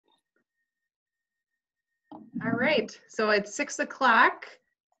All right, so it's 6 o'clock.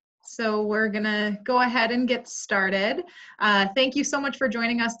 So we're gonna go ahead and get started. Thank you so much for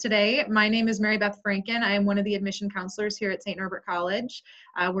joining us today. My name is Mary Beth Franken. I am one of the admission counselors here at St. Norbert College.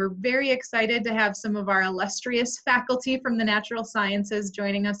 We're very excited to have some of our illustrious faculty from the natural sciences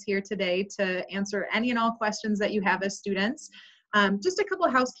joining us here today to answer any and all questions that you have as students. Just a couple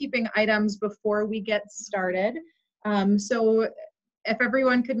of housekeeping items before we get started. So if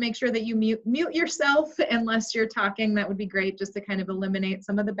everyone could make sure that you mute yourself unless you're talking, that would be great, just to kind of eliminate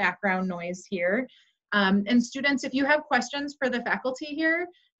some of the background noise here. And students, if you have questions for the faculty here,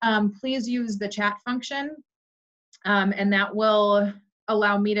 please use the chat function, and that will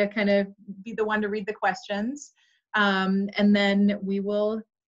allow me to kind of be the one to read the questions. And then we will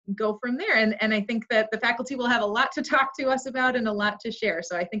go from there. And I think that the faculty will have a lot to talk to us about and a lot to share.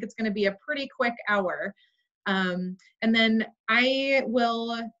 So I think it's going to be a pretty quick hour. And then I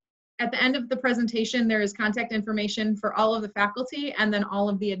will, at the end of the presentation, there is contact information for all of the faculty and then all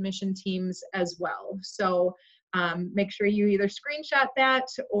of the admission teams as well. So make sure you either screenshot that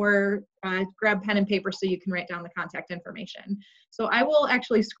or grab pen and paper so you can write down the contact information. So I will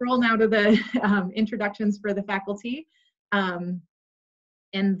actually scroll now to the introductions for the faculty, and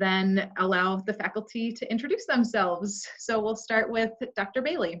then allow the faculty to introduce themselves. So we'll start with Dr.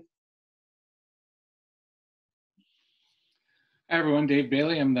 Bailey. Hi everyone, Dave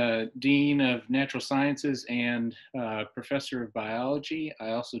Bailey. I'm the Dean of Natural Sciences and Professor of Biology.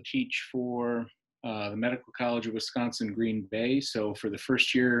 I also teach for the Medical College of Wisconsin, Green Bay. So for the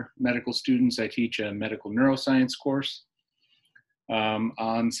first year medical students, I teach a medical neuroscience course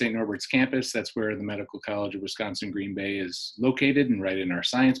on St. Norbert's campus. That's where the Medical College of Wisconsin, Green Bay is located, and right in our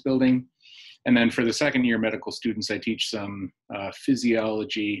science building. And then for the second year medical students, I teach some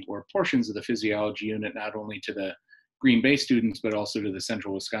physiology or portions of the physiology unit, not only to the Green Bay students, but also to the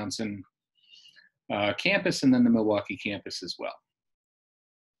Central Wisconsin campus and then the Milwaukee campus as well.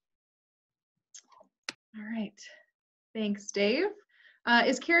 All right, thanks, Dave.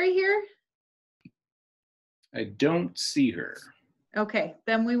 Is Carrie here? I don't see her. Okay,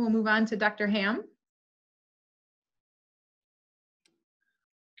 then we will move on to Dr. Ham.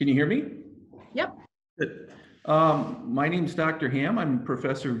 Can you hear me? Yep. Good. My name's Dr. Ham. I'm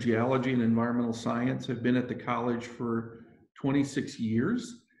professor of geology and environmental science. I've been at the college for 26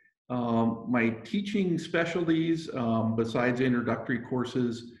 years. My teaching specialties, besides introductory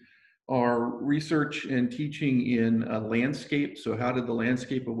courses, are research and teaching in landscape. So how did the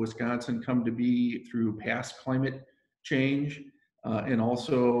landscape of Wisconsin come to be through past climate change, and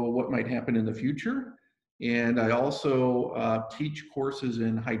also what might happen in the future. And I also teach courses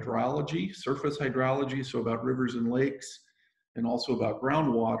in hydrology, surface hydrology, so about rivers and lakes, and also about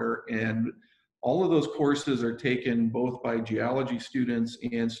groundwater. And all of those courses are taken both by geology students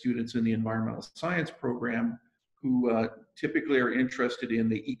and students in the environmental science program who typically are interested in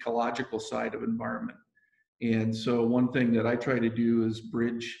the ecological side of environment. And so one thing that I try to do is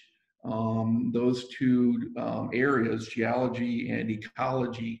bridge those two areas, geology and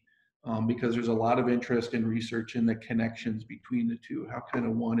ecology, because there's a lot of interest in research in the connections between the two, how kind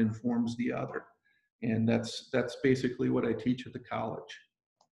of one informs the other. And that's basically what I teach at the college.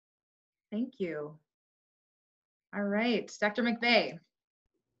 Thank you. All right, Dr. McVeigh.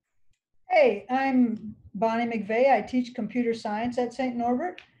 Hey, I'm Bonnie McVeigh. I teach computer science at St.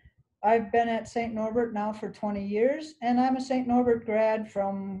 Norbert. I've been at St. Norbert now for 20 years, and I'm a St. Norbert grad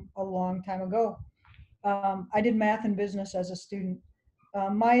from a long time ago. I did math and business as a student.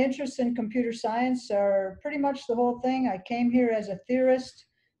 My interests in computer science are pretty much the whole thing. I came here as a theorist.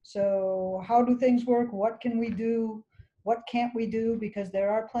 So how do things work? What can we do? What can't we do? Because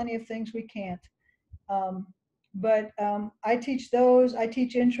there are plenty of things we can't. I teach those. I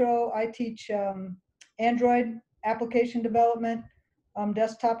teach intro. I teach Android application development,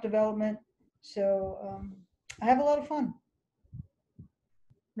 desktop development. So I have a lot of fun.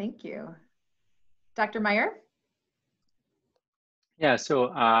 Thank you. Dr. Meyer? Yeah, so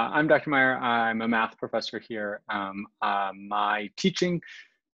I'm Dr. Meyer. I'm a math professor here. My teaching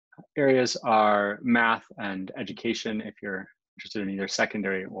areas are math and education. If you're interested in either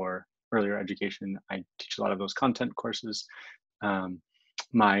secondary or earlier education, I teach a lot of those content courses.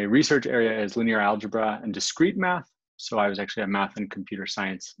 My research area is linear algebra and discrete math. So I was actually a math and computer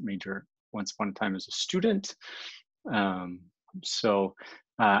science major once upon a time as a student. And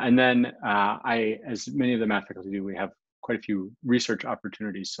then as many of the math faculty do, we have quite a few research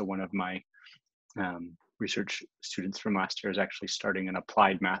opportunities. So one of my research students from last year is actually starting an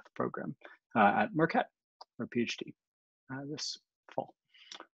applied math program at Marquette for a PhD this fall.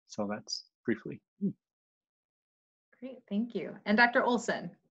 So that's briefly. Great, thank you. And Dr. Olson?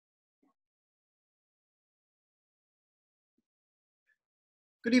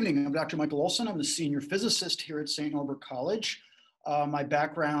 Good evening, I'm Dr. Michael Olson. I'm the senior physicist here at St. Norbert College. My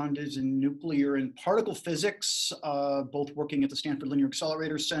background is in nuclear and particle physics, both working at the Stanford Linear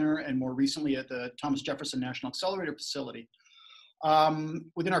Accelerator Center and more recently at the Thomas Jefferson National Accelerator Facility.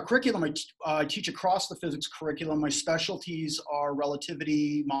 Within our curriculum, I teach across the physics curriculum. My specialties are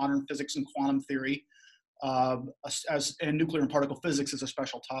relativity, modern physics, and quantum theory, and nuclear and particle physics is a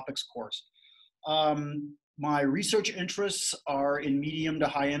special topics course. My research interests are in medium to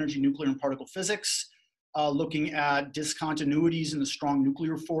high energy nuclear and particle physics, looking at discontinuities in the strong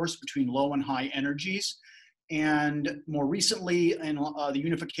nuclear force between low and high energies, and more recently in the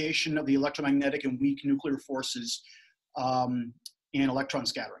unification of the electromagnetic and weak nuclear forces in electron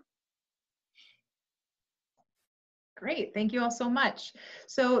scattering. Great, thank you all so much.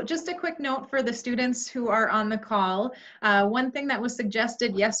 So just a quick note for the students who are on the call. One thing that was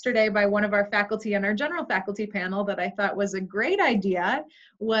suggested yesterday by one of our faculty on our general faculty panel that I thought was a great idea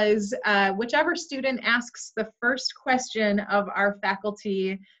was whichever student asks the first question of our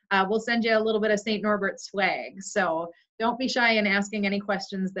faculty, we'll send you a little bit of St. Norbert's swag. So don't be shy in asking any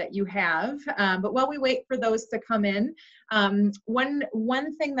questions that you have. But while we wait for those to come in,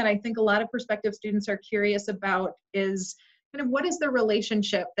 one thing that I think a lot of prospective students are curious about is kind of what is the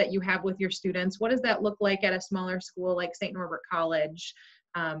relationship that you have with your students? What does that look like at a smaller school like St. Norbert College?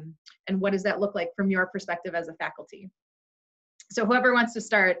 And what does that look like from your perspective as a faculty? So whoever wants to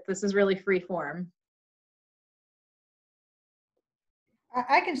start, this is really free form.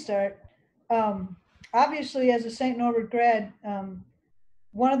 I can start. Obviously, as a St. Norbert grad,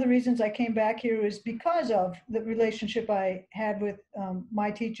 one of the reasons I came back here is because of the relationship I had with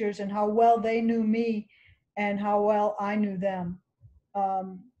my teachers and how well they knew me and how well I knew them.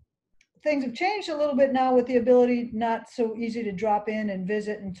 Things have changed a little bit now with the ability not so easy to drop in and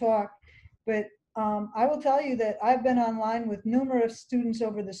visit and talk, but I will tell you that I've been online with numerous students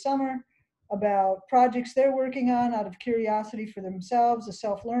over the summer about projects they're working on out of curiosity for themselves, a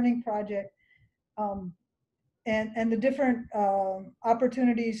self-learning project. And the different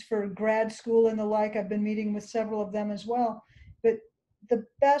opportunities for grad school and the like. I've been meeting with several of them as well. But the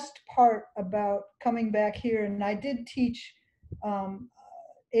best part about coming back here, and I did teach 8-10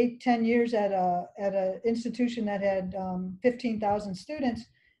 years at an institution that had 15,000 students,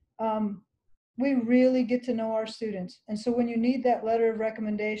 we really get to know our students. And so when you need that letter of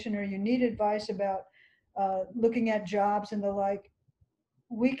recommendation or you need advice about looking at jobs and the like,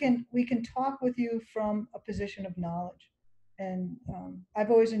 we can talk with you from a position of knowledge. And I've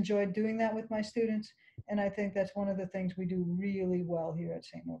always enjoyed doing that with my students. And I think that's one of the things we do really well here at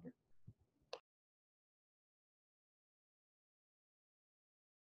St. Norbert.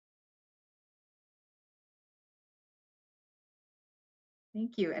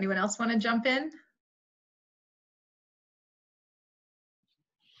 Thank you. Anyone else want to jump in?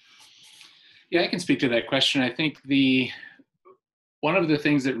 Yeah, I can speak to that question. I think one of the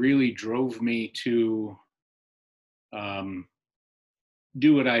things that really drove me to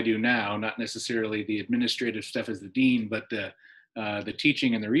do what I do now, not necessarily the administrative stuff as the dean, but the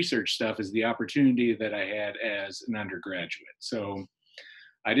teaching and the research stuff, is the opportunity that I had as an undergraduate. So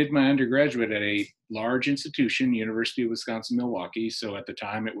I did my undergraduate at a large institution, University of Wisconsin-Milwaukee. So at the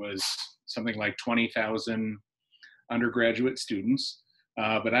time it was something like 20,000 undergraduate students.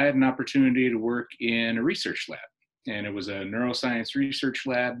 But I had an opportunity to work in a research lab, and it was a neuroscience research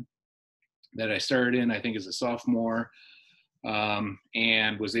lab that I started in, I think, as a sophomore,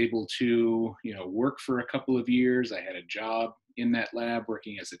 and was able to, work for a couple of years. I had a job in that lab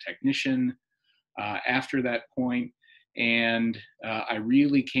working as a technician after that point, and I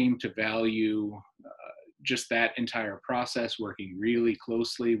really came to value just that entire process, working really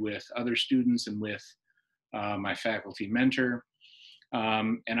closely with other students and with my faculty mentor.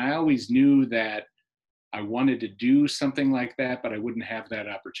 And I always knew that I wanted to do something like that, but I wouldn't have that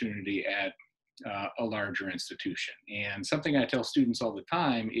opportunity at a larger institution. And something I tell students all the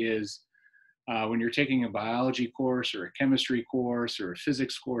time is when you're taking a biology course or a chemistry course or a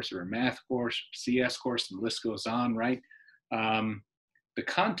physics course or a math course, CS course, and the list goes on, right? The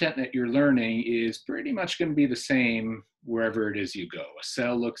content that you're learning is pretty much going to be the same wherever it is you go. A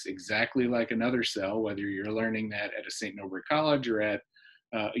cell looks exactly like another cell, whether you're learning that at a St. Norbert College or at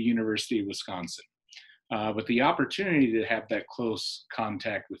a University of Wisconsin. But the opportunity to have that close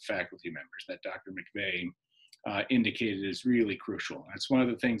contact with faculty members that Dr. McVeigh indicated is really crucial. It's one of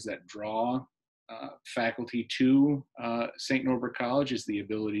the things that draw faculty to St. Norbert College, is the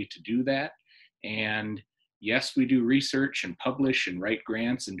ability to do that. And yes, we do research and publish and write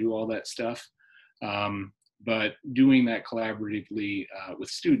grants and do all that stuff. But doing that collaboratively with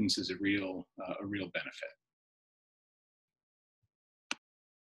students is a real benefit.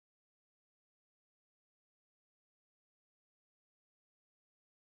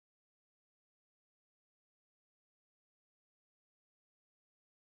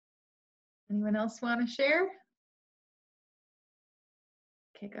 Anyone else want to share?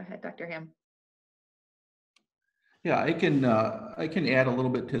 Okay, go ahead, Dr. Ham. Yeah, I can add a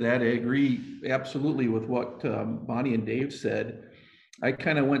little bit to that. I agree absolutely with what Bonnie and Dave said. I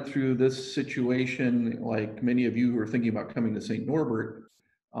kind of went through this situation like many of you who are thinking about coming to St. Norbert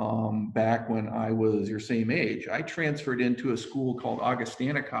back when I was your same age. I transferred into a school called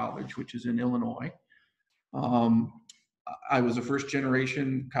Augustana College, which is in Illinois. I was a first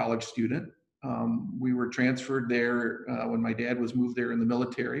generation college student. We were transferred there when my dad was moved there in the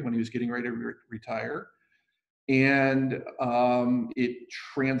military when he was getting ready to retire. And it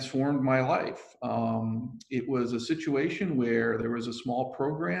transformed my life. It was a situation where there was a small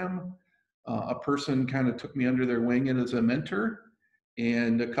program. A person kind of took me under their wing as a mentor.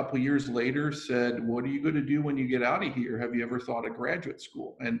 And a couple years later said, what are you going to do when you get out of here? Have you ever thought of graduate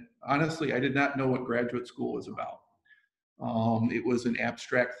school? And honestly, I did not know what graduate school was about. It was an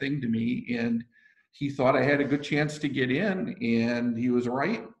abstract thing to me. And he thought I had a good chance to get in, and he was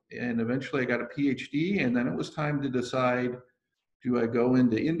right. And eventually I got a PhD, and then it was time to decide, do I go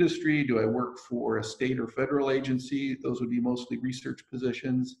into industry? Do I work for a state or federal agency? Those would be mostly research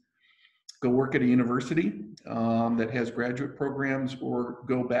positions. Go work at a university that has graduate programs, or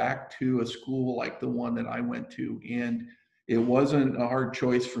go back to a school like the one that I went to. And it wasn't a hard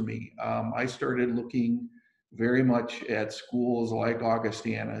choice for me. I started looking very much at schools like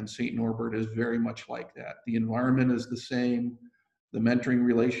Augustana, and St. Norbert is very much like that. The environment is the same. The mentoring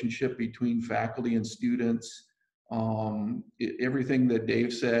relationship between faculty and students, everything that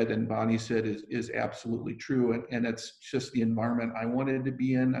Dave said and Bonnie said is absolutely true. And it's just the environment I wanted to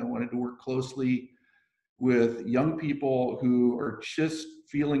be in. I wanted to work closely with young people who are just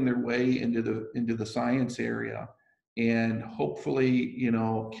feeling their way into the science area, and hopefully, you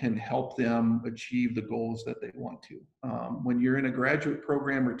know, can help them achieve the goals that they want to. When you're in a graduate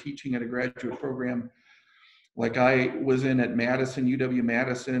program or teaching at a graduate program, like I was in at Madison,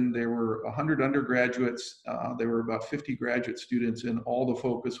 UW-Madison, there were 100 undergraduates. There were about 50 graduate students, and all the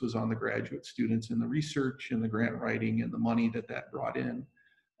focus was on the graduate students and the research and the grant writing and the money that brought in.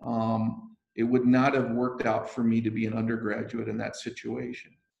 It would not have worked out for me to be an undergraduate in that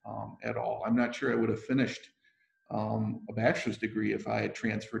situation at all. I'm not sure I would have finished a bachelor's degree if I had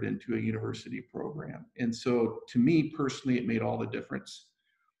transferred into a university program. And so to me personally, it made all the difference.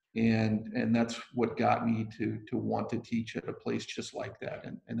 And that's what got me to want to teach at a place just like that.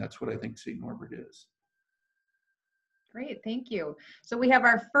 And that's what I think St. Norbert is. Great, thank you. So we have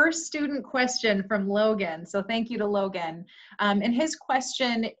our first student question from Logan. So thank you to Logan. And his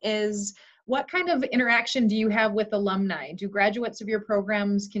question is, what kind of interaction do you have with alumni? Do graduates of your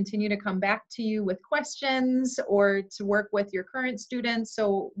programs continue to come back to you with questions or to work with your current students?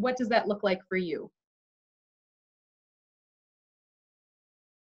 So what does that look like for you?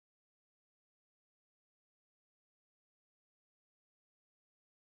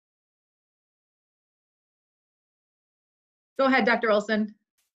 Go ahead, Dr. Olson.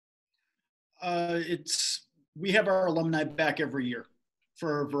 We have our alumni back every year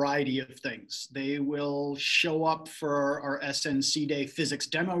for a variety of things. They will show up for our SNC Day physics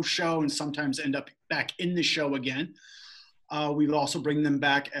demo show and sometimes end up back in the show again. We would also bring them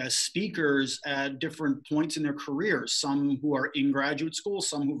back as speakers at different points in their careers, some who are in graduate school,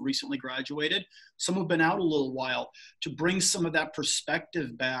 some who've recently graduated, some who've been out a little while, to bring some of that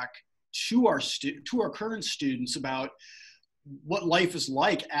perspective back to our current students about what life is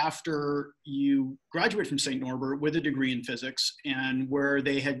like after you graduate from St. Norbert with a degree in physics, and where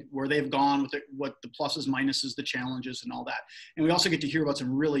they've gone with what the pluses, minuses, the challenges, and all that. And we also get to hear about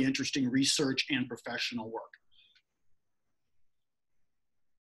some really interesting research and professional work.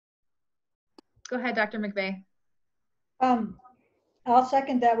 Go ahead, Dr. McVeigh. I'll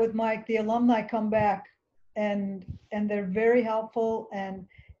second that with Mike. The alumni come back and they're very helpful. And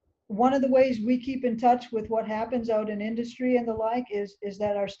one of the ways we keep in touch with what happens out in industry and the like is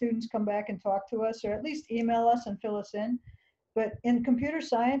that our students come back and talk to us, or at least email us and fill us in. But in computer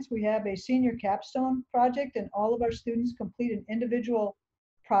science, we have a senior capstone project, and all of our students complete an individual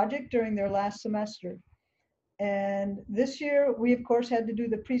project during their last semester. And this year, we of course had to do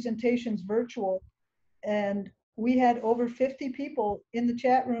the presentations virtual, and we had over 50 people in the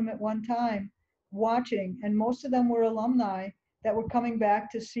chat room at one time watching, and most of them were alumni that were coming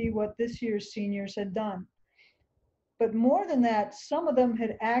back to see what this year's seniors had done. But more than that, some of them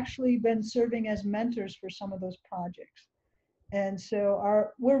had actually been serving as mentors for some of those projects. And so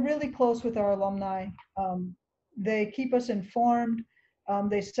we're really close with our alumni. They keep us informed.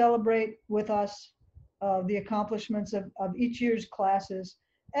 They celebrate with us the accomplishments of each year's classes.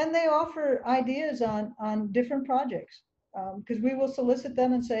 And they offer ideas on different projects. because we will solicit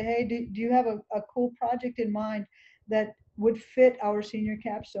them and say, hey, do you have a cool project in mind that would fit our senior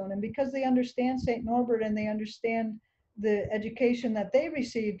capstone? And because they understand St. Norbert and they understand the education that they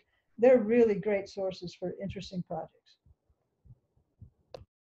received, they're really great sources for interesting projects.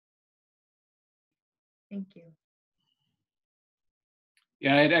 Thank you.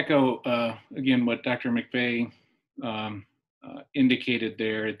 Yeah, I'd echo again what Dr. McVeigh indicated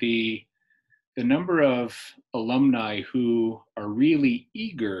there. The number of alumni who are really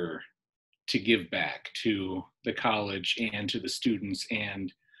eager to give back to the college and to the students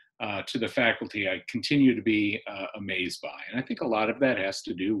and to the faculty, I continue to be amazed by. And I think a lot of that has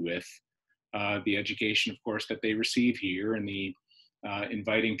to do with the education, of course, that they receive here and the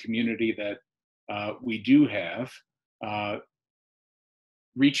inviting community that we do have.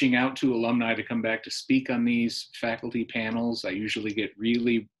 Reaching out to alumni to come back to speak on these faculty panels, I usually get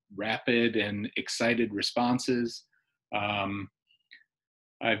really rapid and excited responses.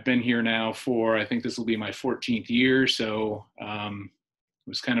 I've been here now for, I think this will be my 14th year, so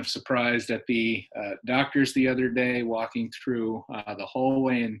was kind of surprised at the doctors the other day walking through the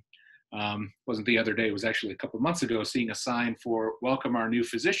hallway, and wasn't the other day, it was actually a couple of months ago, seeing a sign for welcome our new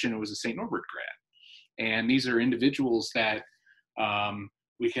physician. It was a St. Norbert grad. And these are individuals that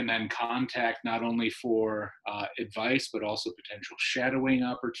we can then contact not only for advice, but also potential shadowing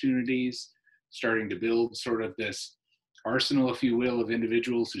opportunities, starting to build sort of this arsenal, if you will, of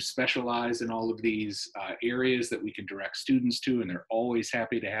individuals who specialize in all of these areas that we can direct students to, and they're always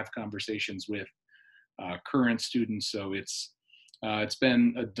happy to have conversations with current students. So it's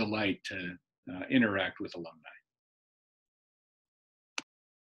been a delight to interact with alumni.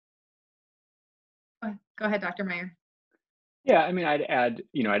 Go ahead, Dr. Meyer. Yeah, I mean, I'd add,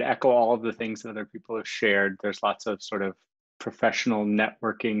 I'd echo all of the things that other people have shared. There's lots of sort of professional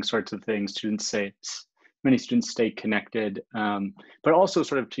networking sorts of things. Many students stay connected, but also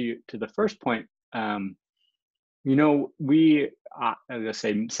sort of to the first point, we, as I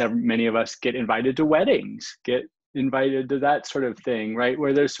say, many of us get invited to weddings, get invited to that sort of thing, right?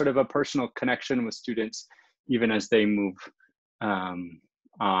 Where there's sort of a personal connection with students, even as they move on.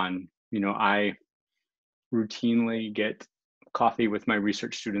 I routinely get coffee with my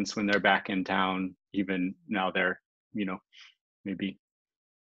research students when they're back in town, even now they're, maybe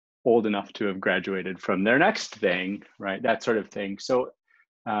old enough to have graduated from their next thing, right? That sort of thing. So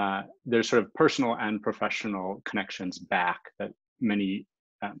there's sort of personal and professional connections back that many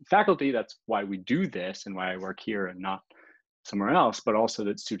faculty, that's why we do this and why I work here and not somewhere else, but also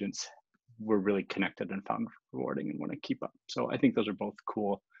that students were really connected and found rewarding and want to keep up. So I think those are both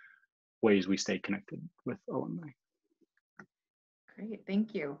cool ways we stay connected with alumni. Great,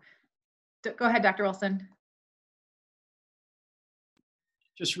 thank you. Go ahead, Dr. Wilson.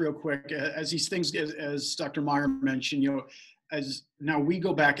 Just real quick, as these things, as Dr. Meyer mentioned, as now we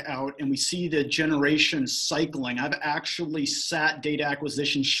go back out and we see the generations cycling. I've actually sat data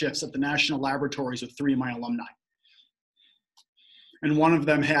acquisition shifts at the national laboratories with 3 of my alumni. And one of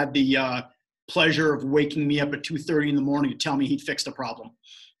them had the pleasure of waking me up at 2:30 in the morning to tell me he'd fixed a problem.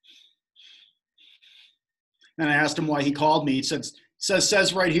 And I asked him why he called me. He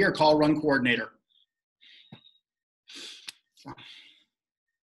says right here, call run coordinator.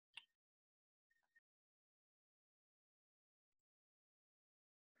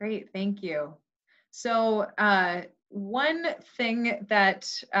 Great, thank you. So one thing that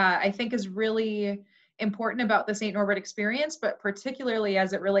I think is really important about the St. Norbert experience, but particularly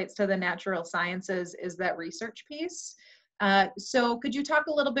as it relates to the natural sciences, is that research piece. So could you talk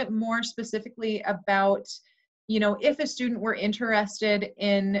a little bit more specifically about, if a student were interested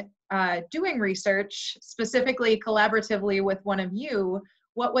in doing research, specifically collaboratively with one of you,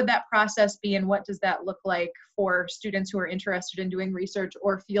 what would that process be and what does that look like for students who are interested in doing research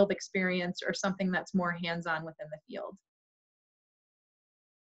or field experience or something that's more hands-on within the field?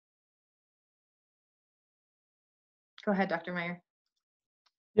 Go ahead, Dr. Meyer.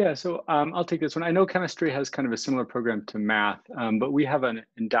 Yeah, so I'll take this one. I know chemistry has kind of a similar program to math, but we have an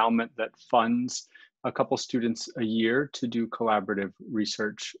endowment that funds a couple students a year to do collaborative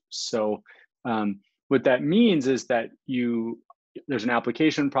research. So what that means is that there's an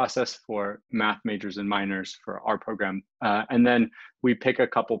application process for math majors and minors for our program. And then we pick a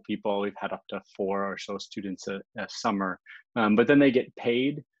couple people. We've had up to 4 or so students a summer, but then they get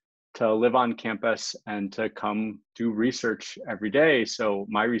paid to live on campus and to come do research every day. So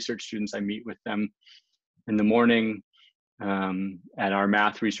my research students, I meet with them in the morning at our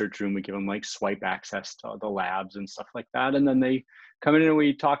math research room. We give them like swipe access to the labs and stuff like that. And then they come in and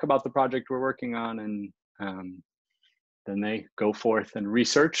we talk about the project we're working on, and then they go forth and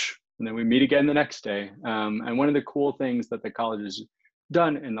research and then we meet again the next day. And one of the cool things that the college has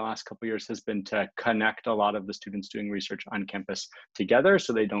done in the last couple of years has been to connect a lot of the students doing research on campus together,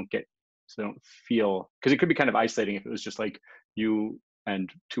 so they don't feel, because it could be kind of isolating if it was just like you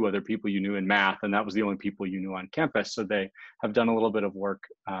and two other people you knew in math, and that was the only people you knew on campus. So they have done a little bit of work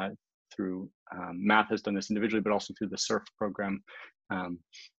through math has done this individually, but also through the SURF program,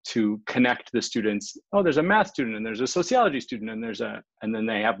 to connect the students. Oh, there's a math student and there's a sociology student and then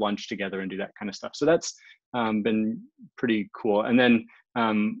they have lunch together and do that kind of stuff. So that's been pretty cool. And then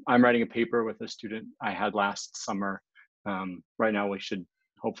I'm writing a paper with a student I had last summer. Right now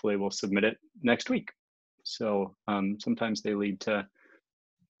hopefully we'll submit it next week. So sometimes they lead to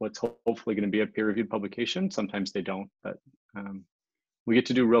what's hopefully going to be a peer-reviewed publication. Sometimes they don't, but we get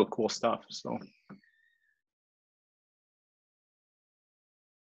to do real cool stuff. So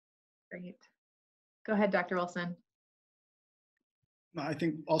Great. Go ahead, Dr. Wilson. I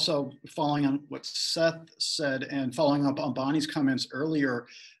think also following on what Seth said and following up on Bonnie's comments earlier,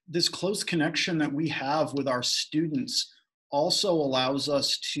 this close connection that we have with our students also allows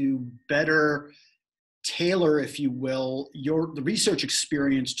us to better tailor, if you will, the research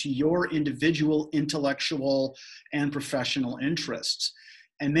experience to your individual intellectual and professional interests.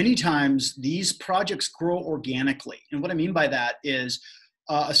 And many times these projects grow organically. And what I mean by that is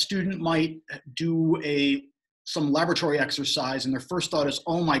a student might do some laboratory exercise and their first thought is,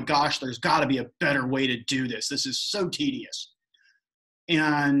 oh my gosh, there's gotta be a better way to do this. This is so tedious.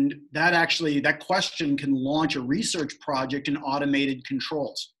 And that question can launch a research project in automated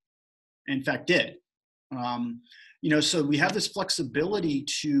controls. In fact, did. So we have this flexibility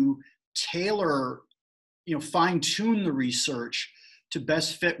to tailor, fine tune the research to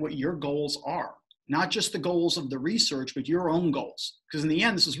best fit what your goals are. Not just the goals of the research, but your own goals. Because in the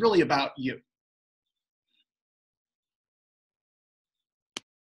end, this is really about you.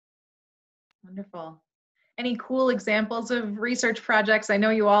 Wonderful. Any cool examples of research projects? I know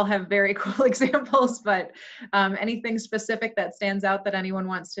you all have very cool examples, but anything specific that stands out that anyone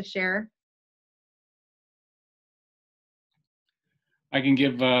wants to share? I can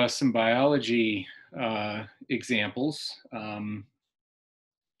give some biology examples.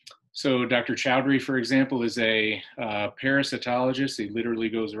 So Dr. Chowdhury, for example, is a parasitologist. He literally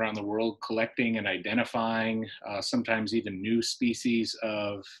goes around the world collecting and identifying sometimes even new species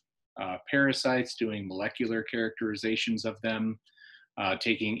of parasites, doing molecular characterizations of them,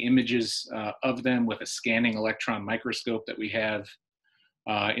 taking images of them with a scanning electron microscope that we have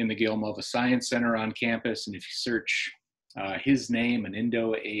in the Gail Mulva Science Center on campus. And if you search his name,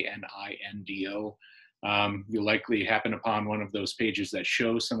 Anindo, A-N-I-N-D-O, you'll likely happen upon one of those pages that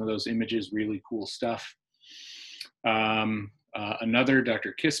show some of those images, really cool stuff. Another,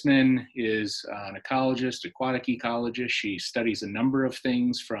 Dr. Kissman, is an ecologist, aquatic ecologist. She studies a number of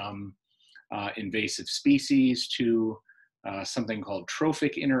things from invasive species to something called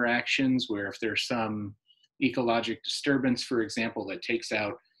trophic interactions, where if there's some ecologic disturbance, for example, that takes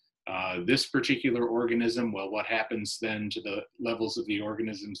out this particular organism, well, what happens then to the levels of the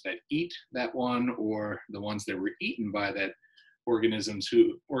organisms that eat that one, or the ones that were eaten by that organism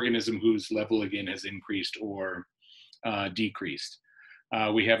whose level again has increased or decreased.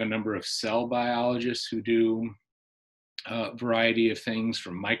 We have a number of cell biologists who do a variety of things,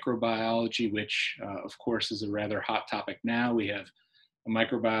 from microbiology, which of course is a rather hot topic now. We have a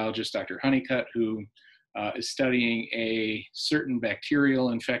microbiologist, Dr. Honeycutt, who is studying a certain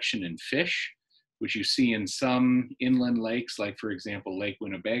bacterial infection in fish, which you see in some inland lakes, like for example, Lake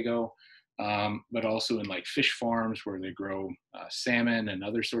Winnebago, but also in like fish farms where they grow salmon and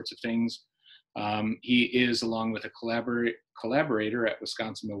other sorts of things. He is, along with a collaborator at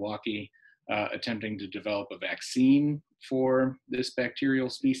Wisconsin-Milwaukee, attempting to develop a vaccine for this bacterial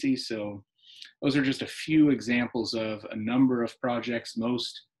species. So those are just a few examples of a number of projects.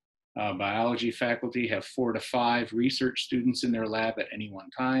 Most biology faculty have 4 to 5 research students in their lab at any one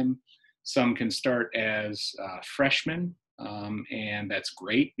time. Some can start as freshmen, and that's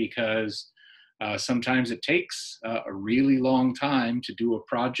great because sometimes it takes a really long time to do a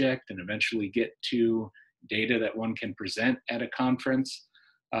project and eventually get to data that one can present at a conference.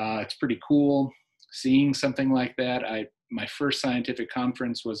 It's pretty cool seeing something like that. My first scientific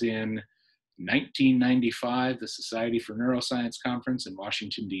conference was in 1995, the Society for Neuroscience Conference in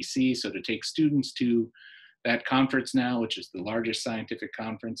Washington, D.C. So to take students to that conference now, which is the largest scientific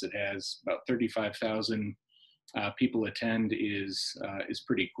conference, it has about 35,000 people attend, is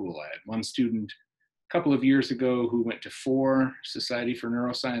pretty cool. I had one student a couple of years ago who went to 4 Society for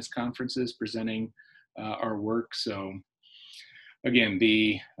Neuroscience conferences presenting our work. So again,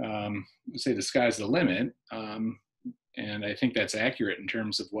 say the sky's the limit. And I think that's accurate in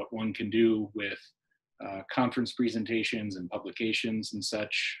terms of what one can do with conference presentations and publications and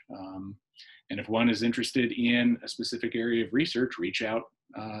such. And if one is interested in a specific area of research, reach out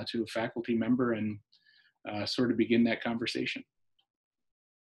to a faculty member and sort of begin that conversation.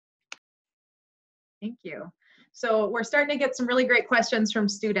 Thank you. So we're starting to get some really great questions from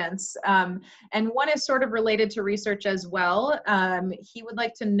students. And one is sort of related to research as well. He would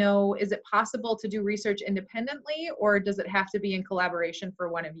like to know, is it possible to do research independently, or does it have to be in collaboration for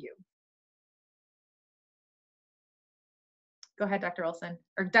one of you? Go ahead, Dr. Olson,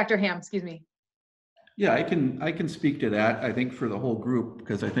 or Dr. Ham, excuse me. Yeah, I can speak to that, I think, for the whole group,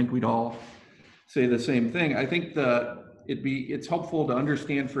 because I think we'd all say the same thing. I think it's helpful to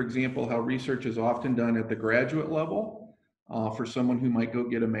understand, for example, how research is often done at the graduate level for someone who might go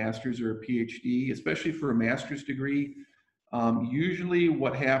get a master's or a PhD, especially for a master's degree. Usually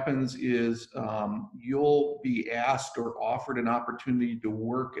what happens is you'll be asked or offered an opportunity to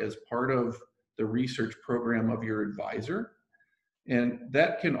work as part of the research program of your advisor. And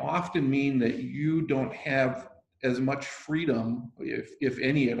that can often mean that you don't have as much freedom, if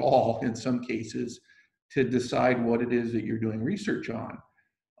any at all, in some cases, to decide what it is that you're doing research on.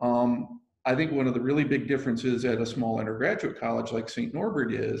 I think one of the really big differences at a small undergraduate college like St.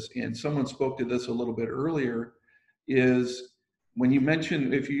 Norbert is, and someone spoke to this a little bit earlier, is when you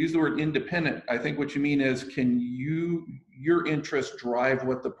mention, if you use the word independent, I think what you mean is, can your interest drive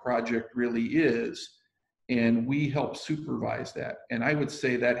what the project really is? And we help supervise that. And I would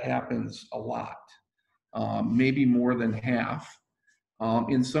say that happens a lot, maybe more than half.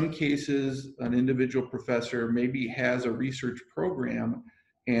 In some cases, an individual professor maybe has a research program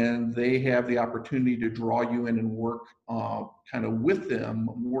and they have the opportunity to draw you in and work kind of with them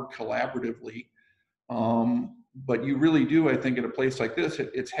more collaboratively. But you really do, I think, at a place like this,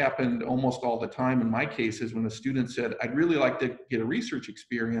 it's happened almost all the time in my cases when a student said, I'd really like to get a research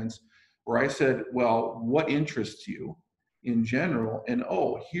experience, where I said, well, what interests you in general? And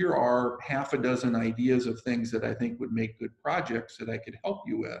oh, here are half a dozen ideas of things that I think would make good projects that I could help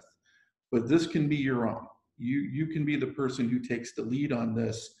you with. But this can be your own. You can be the person who takes the lead on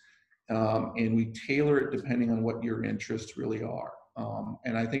this, and we tailor it depending on what your interests really are.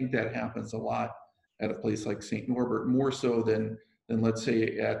 And I think that happens a lot at a place like St. Norbert, more so than let's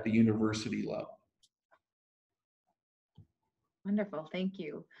say at the university level. Wonderful, thank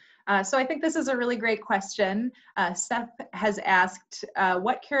you. So I think this is a really great question. Seth has asked,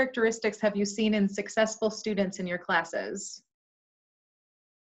 what characteristics have you seen in successful students in your classes?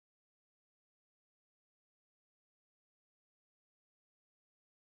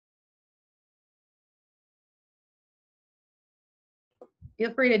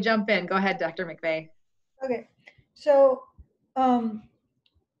 Feel free to jump in. Go ahead, Dr. McVeigh. Okay, so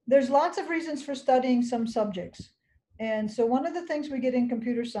there's lots of reasons for studying some subjects. And so one of the things we get in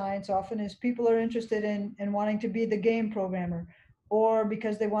computer science often is people are interested in wanting to be the game programmer, or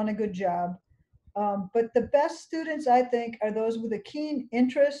because they want a good job. But the best students, I think, are those with a keen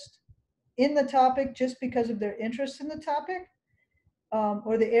interest in the topic just because of their interest in the topic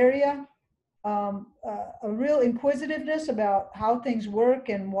or the area. A real inquisitiveness about how things work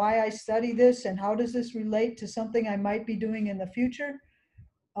and why I study this and how does this relate to something I might be doing in the future.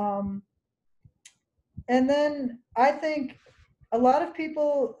 And then I think a lot of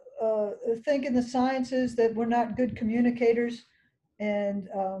people think in the sciences that we're not good communicators. And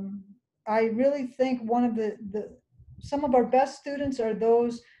I really think one of some of our best students are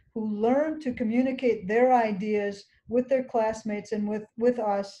those who learn to communicate their ideas with their classmates and with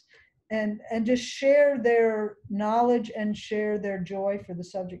us, and just share their knowledge and share their joy for the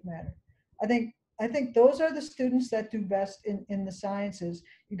subject matter. I think those are the students that do best in the sciences.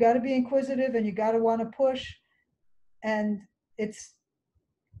 You got to be inquisitive and you got to want to push. And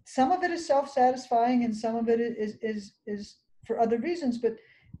some of it is self-satisfying and some of it is for other reasons,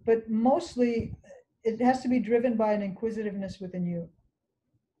 but mostly it has to be driven by an inquisitiveness within you.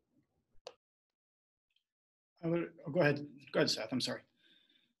 Go ahead, Seth. I'm sorry.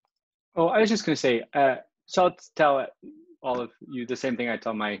 Oh, I was just going to say, so I'll tell all of you the same thing I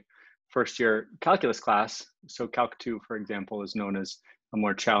tell my first year calculus class. So Calc 2, for example, is known as a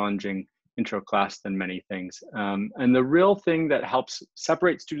more challenging intro class than many things. And the real thing that helps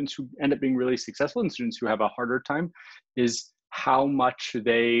separate students who end up being really successful and students who have a harder time is how much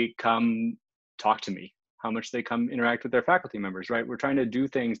they come talk to me, how much they come interact with their faculty members, right? We're trying to do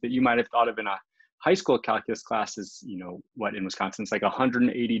things that you might have thought of in a high school calculus class is, you know, what in Wisconsin, it's like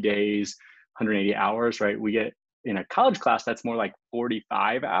 180 days, 180 hours, right? We get in a college class, that's more like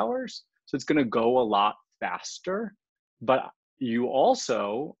 45 hours. So it's gonna go a lot faster, but you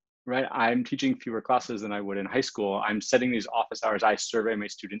also right? I'm teaching fewer classes than I would in high school. I'm setting these office hours. I survey my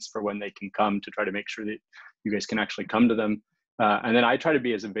students for when they can come to try to make sure that you guys can actually come to them. And then I try to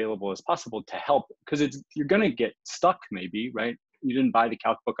be as available as possible to help, because you're going to get stuck maybe, right? You didn't buy the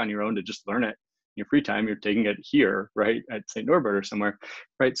calc book on your own to just learn it in your free time. You're taking it here, right, at St. Norbert or somewhere,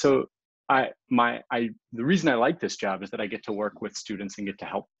 right? So the reason I like this job is that I get to work with students and get to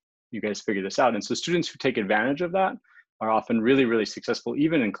help you guys figure this out. And so students who take advantage of that are often really, really successful,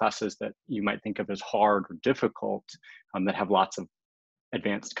 even in classes that you might think of as hard or difficult, that have lots of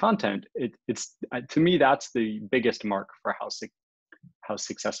advanced content. It's to me, that's the biggest mark for how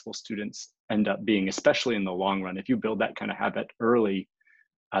successful students end up being, especially in the long run. If you build that kind of habit early,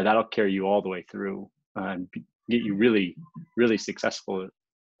 that'll carry you all the way through and get you really, really successful,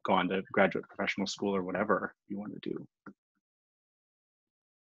 go on to graduate professional school or whatever you want to do.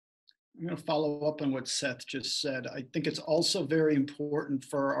 I'm going to follow up on what Seth just said. I think it's also very important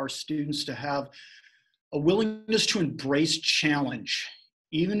for our students to have a willingness to embrace challenge,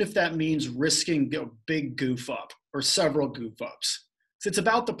 even if that means risking a big goof up or several goof ups. So it's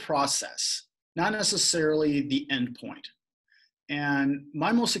about the process, not necessarily the end point. And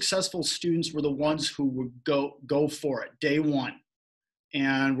my most successful students were the ones who would go for it day one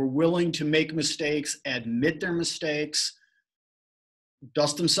and were willing to make mistakes, admit their mistakes,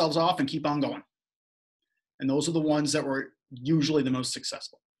 dust themselves off and keep on going. And those are the ones that were usually the most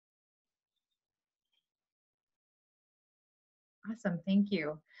successful. Awesome, thank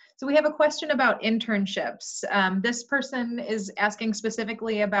you. So we have a question about internships. This person is asking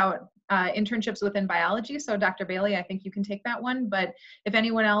specifically about internships within biology. So Dr. Bailey, I think you can take that one. But if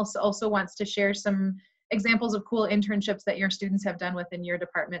anyone else also wants to share some examples of cool internships that your students have done within your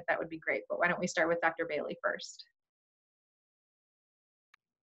department, that would be great. But why don't we start with Dr. Bailey first?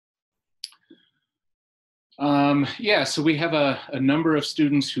 Yeah, so we have a number of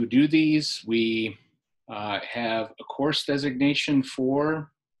students who do these. We have a course designation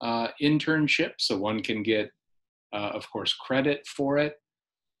for internship, so one can get, of course, credit for it.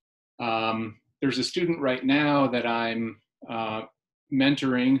 There's a student right now that I'm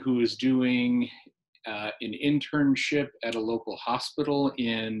mentoring who is doing an internship at a local hospital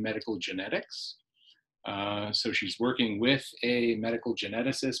in medical genetics. So she's working with a medical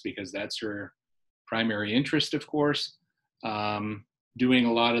geneticist because that's her primary interest, of course, doing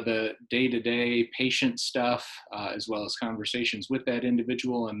a lot of the day-to-day patient stuff, as well as conversations with that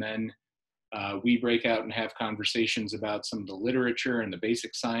individual. And then we break out and have conversations about some of the literature and the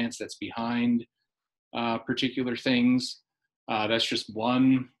basic science that's behind particular things. That's just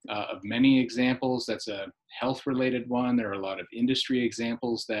one of many examples. That's a health-related one. There are a lot of industry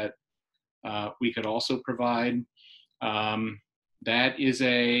examples that we could also provide. That is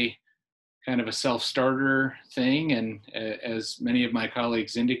a kind of a self-starter thing, and as many of my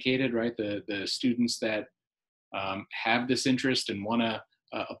colleagues indicated, right, the students that have this interest and want to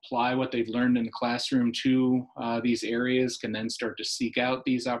apply what they've learned in the classroom to these areas can then start to seek out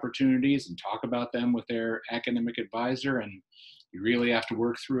these opportunities and talk about them with their academic advisor. And you really have to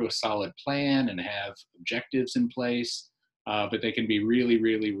work through a solid plan and have objectives in place, but they can be really,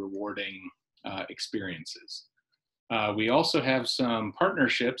 really rewarding experiences. We also have some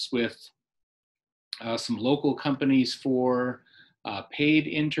partnerships with some local companies for paid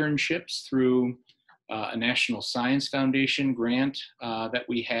internships through a National Science Foundation grant that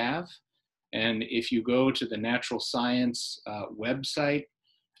we have. And if you go to the Natural Science website,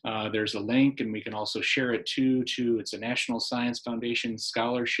 there's a link, and we can also share it to it's a National Science Foundation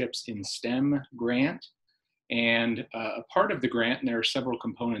Scholarships in STEM grant. And a part of the grant, and there are several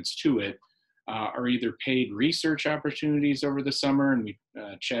components to it, are either paid research opportunities over the summer, and we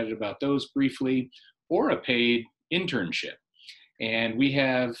chatted about those briefly, or a paid internship. And we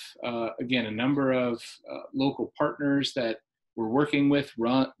have, again, a number of local partners that we're working with.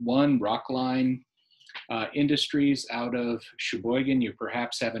 One, Rockline Industries out of Sheboygan. You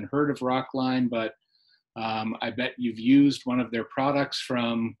perhaps haven't heard of Rockline, but I bet you've used one of their products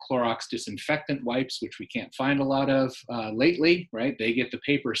from Clorox disinfectant wipes, which we can't find a lot of lately, right? They get the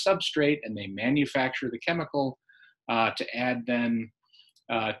paper substrate and they manufacture the chemical to add then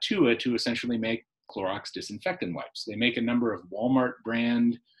to it to essentially make Clorox disinfectant wipes. They make a number of Walmart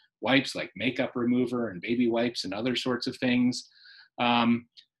brand wipes like makeup remover and baby wipes and other sorts of things.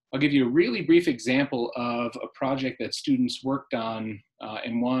 I'll give you a really brief example of a project that students worked on,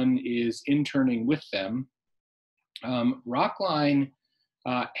 and one is interning with them. Rockline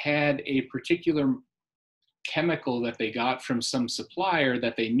had a particular chemical that they got from some supplier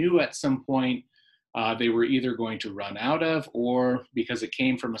that they knew at some point they were either going to run out of, or because it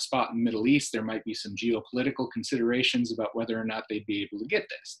came from a spot in the Middle East, there might be some geopolitical considerations about whether or not they'd be able to get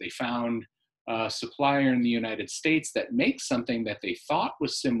this. They found a supplier in the United States that makes something that they thought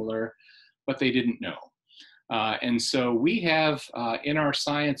was similar, but they didn't know. And so we have in our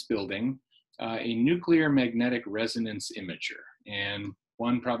science building a nuclear magnetic resonance imager. And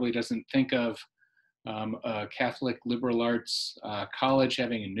one probably doesn't think of a Catholic liberal arts college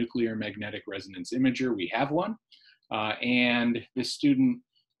having a nuclear magnetic resonance imager. We have one. And this student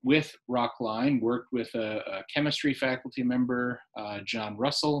with Rockline worked with a chemistry faculty member, John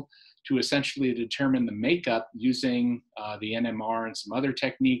Russell, to essentially determine the makeup using the NMR and some other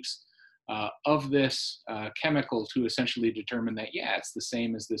techniques of this chemical to essentially determine that, yeah, it's the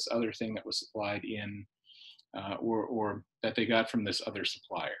same as this other thing that was supplied in, or that they got from this other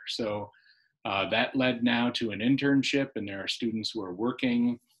supplier. So that led now to an internship, and there are students who are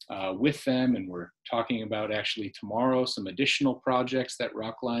working with them, and we're talking about actually tomorrow some additional projects that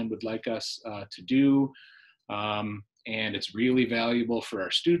Rockline would like us to do. And it's really valuable for our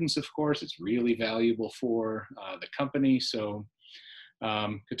students, of course. It's really valuable for the company. So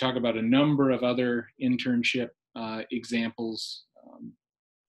could talk about a number of other internship examples.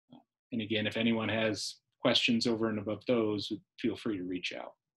 And again, if anyone has questions over and above those, feel free to reach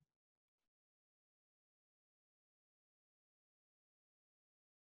out.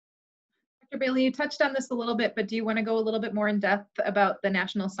 Dr. Bailey, you touched on this a little bit, but do you want to go a little bit more in depth about the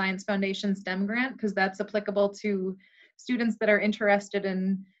National Science Foundation STEM grant? Because that's applicable to students that are interested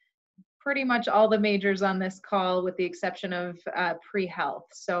in pretty much all the majors on this call, with the exception of pre-health.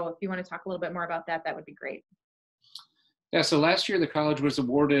 So if you want to talk a little bit more about that, that would be great. Yeah, so last year the college was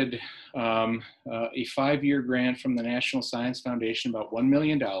awarded a 5-year grant from the National Science Foundation, about $1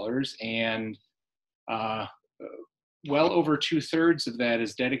 million, and well over 2/3 of that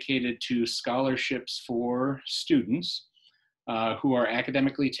is dedicated to scholarships for students who are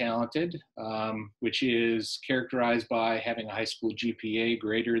academically talented, which is characterized by having a high school GPA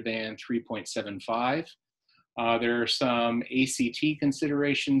greater than 3.75. There are some ACT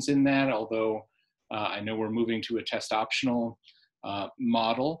considerations in that, although I know we're moving to a test optional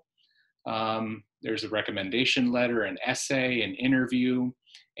model. There's a recommendation letter, an essay, an interview,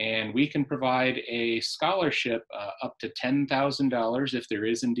 and we can provide a scholarship up to $10,000 if there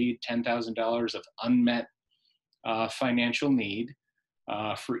is indeed $10,000 of unmet financial need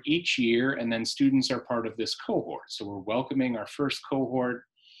for each year, and then students are part of this cohort. So we're welcoming our first cohort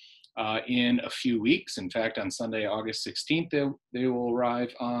in a few weeks. In fact, on Sunday, August 16th, they will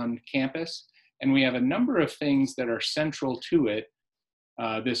arrive on campus. And we have a number of things that are central to it.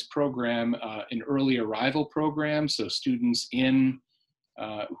 This program, an early arrival program, so students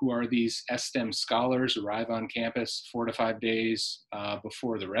who are these STEM scholars arrive on campus 4 to 5 days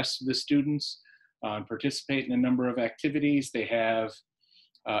before the rest of the students and participate in a number of activities. They have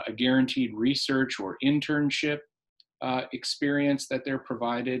a guaranteed research or internship experience that they're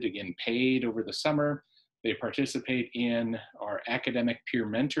provided, again, paid over the summer. They participate in our academic peer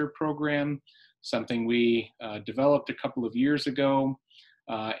mentor program, something we developed a couple of years ago,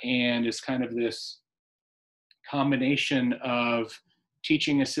 and is kind of this combination of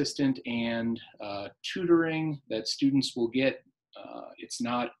teaching assistant and tutoring that students will get. It's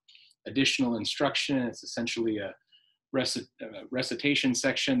not additional instruction, it's essentially a recitation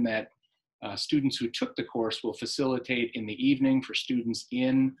section that students who took the course will facilitate in the evening for students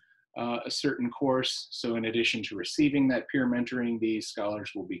in a certain course. So in addition to receiving that peer mentoring, these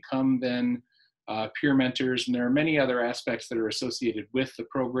scholars will become then peer mentors, and there are many other aspects that are associated with the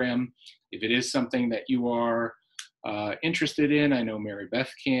program. If it is something that you are interested in, I know Mary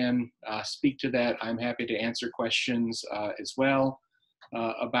Beth can speak to that. I'm happy to answer questions as well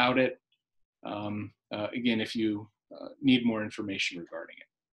about it. Again, if you need more information regarding it.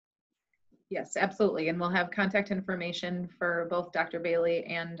 Yes, absolutely. And we'll have contact information for both Dr. Bailey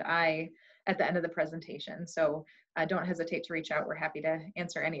and I at the end of the presentation. So don't hesitate to reach out. We're happy to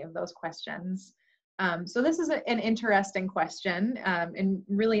answer any of those questions. So this is an interesting question, and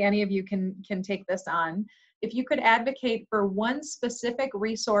really any of you can take this on. If you could advocate for one specific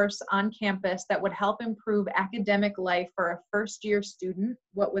resource on campus that would help improve academic life for a first-year student,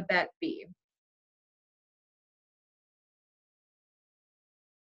 what would that be?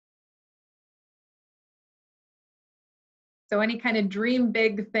 So any kind of dream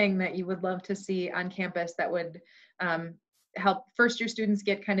big thing that you would love to see on campus that would help first-year students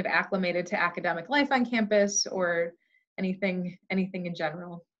get kind of acclimated to academic life on campus, or anything in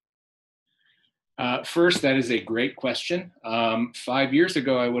general? First, that is a great question. 5 years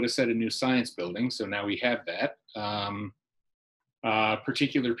ago, I would have said a new science building, so now we have that.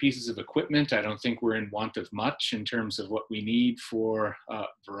 particular pieces of equipment. I don't think we're in want of much in terms of what we need for a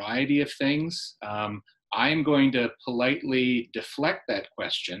variety of things. I'm going to politely deflect that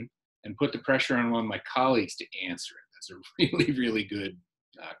question and put the pressure on one of my colleagues to answer it. That's a really, really good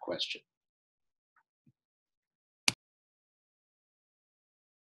question.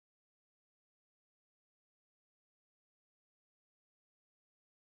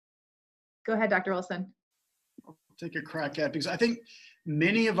 Go ahead, Dr. Wilson. I'll take a crack at it because I think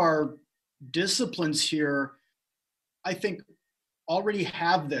many of our disciplines here, I think, already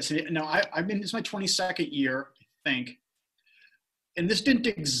have this. Now, I've been, this is my 22nd year, I think, and this didn't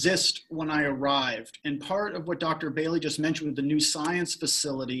exist when I arrived. And part of what Dr. Bailey just mentioned with the new science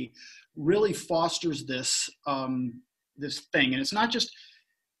facility really fosters this, this thing. And it's not just,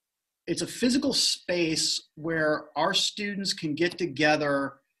 it's a physical space where our students can get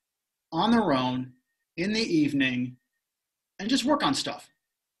together on their own in the evening and just work on stuff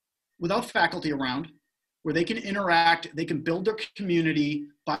without faculty around, where they can interact, they can build their community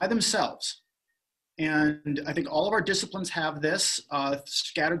by themselves. And I think all of our disciplines have this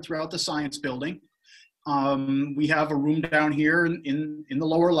scattered throughout the science building. We have a room down here in the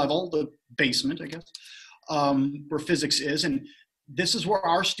lower level, the basement, I guess, where physics is. And this is where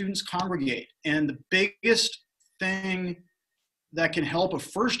our students congregate. And the biggest thing that can help a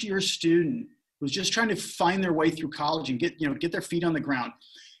first-year student who's just trying to find their way through college and get their feet on the ground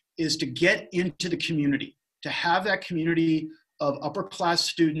is to get into the community, to have that community of upper-class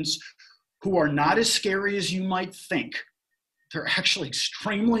students who are not as scary as you might think. They're actually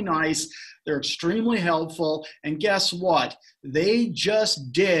extremely nice. They're extremely helpful. And guess what? They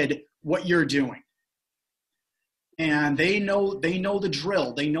just did what you're doing. And they know the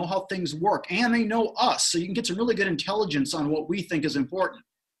drill. They know how things work. And they know us. So you can get some really good intelligence on what we think is important.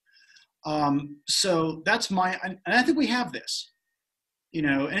 So that's and I think we have this. And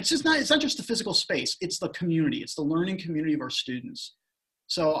it's not just the physical space. It's the community. It's the learning community of our students.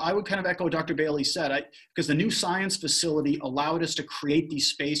 So I would kind of echo what Dr. Bailey said, because the new science facility allowed us to create these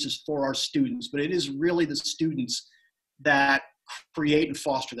spaces for our students, but it is really the students that create and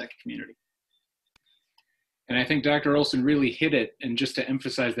foster that community. And I think Dr. Olson really hit it. And just to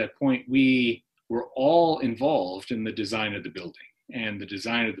emphasize that point, we were all involved in the design of the building. And the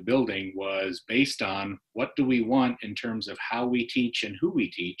design of the building was based on what do we want in terms of how we teach and who we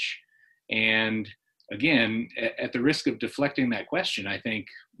teach. And again, at the risk of deflecting that question, I think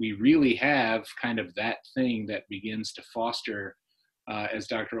we really have kind of that thing that begins to foster, as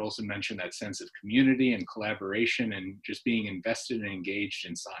Dr. Olson mentioned, that sense of community and collaboration and just being invested and engaged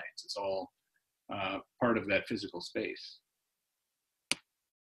in science. It's all part of that physical space.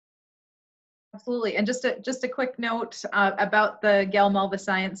 Absolutely. And just a quick note about the Gail-Malva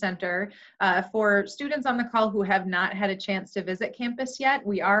Science Center. For students on the call who have not had a chance to visit campus yet,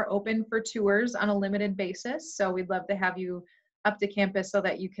 we are open for tours on a limited basis. So we'd love to have you up to campus so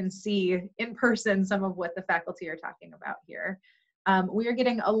that you can see in person some of what the faculty are talking about here. We are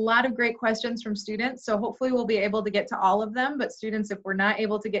getting a lot of great questions from students, so hopefully we'll be able to get to all of them. But students, if we're not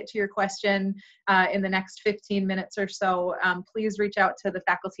able to get to your question in the next 15 minutes or so, please reach out to the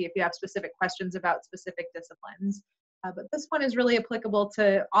faculty if you have specific questions about specific disciplines. But this one is really applicable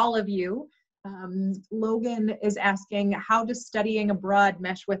to all of you. Logan is asking, how does studying abroad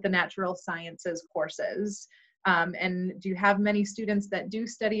mesh with the natural sciences courses? And do you have many students that do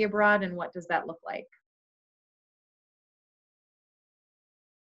study abroad, and what does that look like?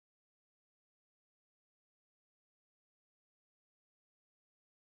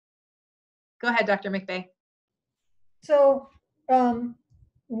 Go ahead, Dr. McVeigh. So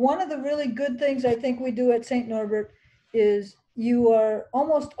one of the really good things I think we do at St. Norbert is you are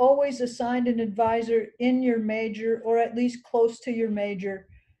almost always assigned an advisor in your major, or at least close to your major.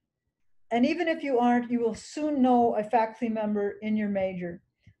 And even if you aren't, you will soon know a faculty member in your major.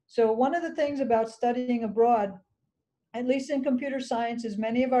 So one of the things about studying abroad, at least in computer science, is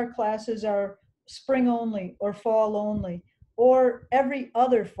many of our classes are spring only or fall only, or every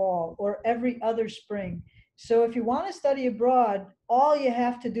other fall or every other spring. So if you want to study abroad, all you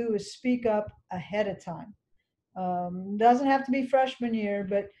have to do is speak up ahead of time. Doesn't have to be freshman year,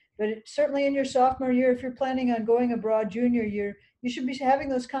 but certainly in your sophomore year, if you're planning on going abroad junior year, you should be having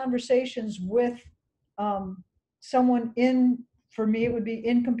those conversations with someone for me, it would be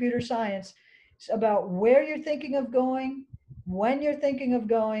in computer science, about where you're thinking of going, when you're thinking of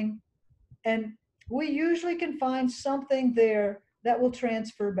going, and we usually can find something there that will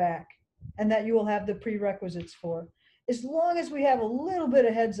transfer back and that you will have the prerequisites for. As long as we have a little bit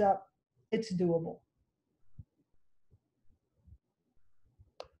of heads up, it's doable.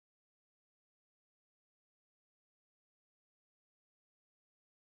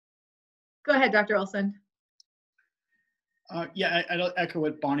 Go ahead, Dr. Olson. Yeah, I'll echo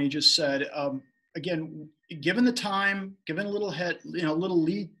what Bonnie just said. Again, given the time, given a little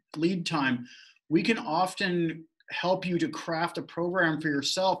lead time, we can often help you to craft a program for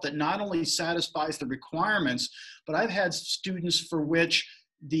yourself that not only satisfies the requirements, but I've had students for which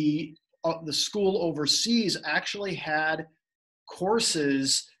the school overseas actually had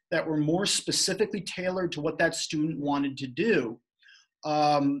courses that were more specifically tailored to what that student wanted to do.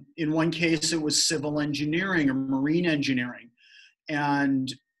 In one case, it was civil engineering or marine engineering.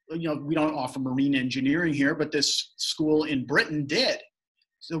 And, we don't offer marine engineering here, but this school in Britain did.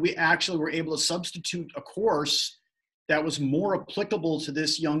 So we actually were able to substitute a course that was more applicable to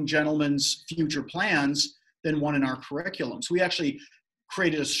this young gentleman's future plans than one in our curriculum. So we actually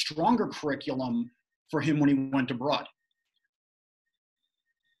created a stronger curriculum for him when he went abroad.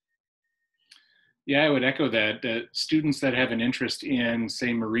 Yeah, I would echo that. Students that have an interest in,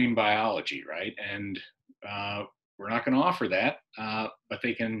 say, marine biology, right? And we're not going to offer that, but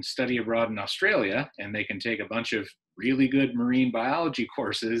they can study abroad in Australia, and they can take a bunch of really good marine biology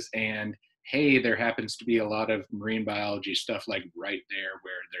courses, and hey, there happens to be a lot of marine biology stuff like right there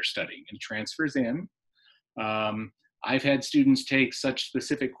where they're studying, and transfers in. I've had students take such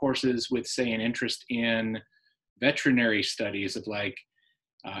specific courses with, say, an interest in veterinary studies of like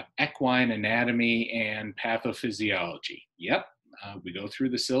equine anatomy and pathophysiology. Yep, we go through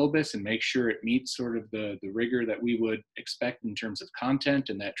the syllabus and make sure it meets sort of the rigor that we would expect in terms of content,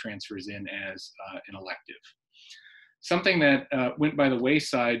 and that transfers in as an elective. Something that went by the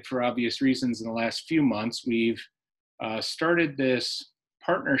wayside for obvious reasons in the last few months, we've started this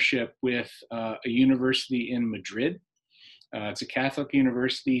partnership with a university in Madrid. It's a Catholic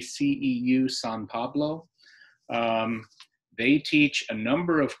university, CEU San Pablo. They teach a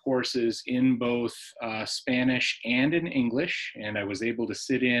number of courses in both Spanish and in English, and I was able to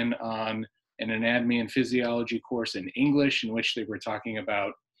sit in on an anatomy and physiology course in English in which they were talking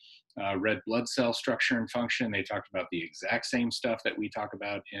about red blood cell structure and function. They talked about the exact same stuff that we talk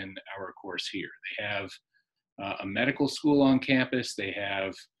about in our course here. They have a medical school on campus. They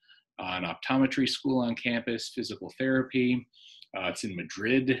have an optometry school on campus, physical therapy. It's in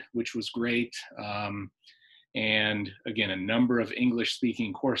Madrid, which was great. And again, a number of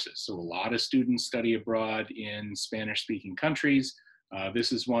English-speaking courses. So a lot of students study abroad in Spanish-speaking countries.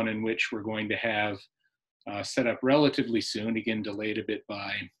 This is one in which we're going to have set up relatively soon, again, delayed a bit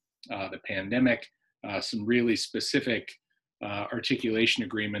by the pandemic, some really specific articulation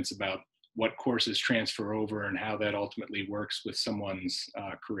agreements about what courses transfer over and how that ultimately works with someone's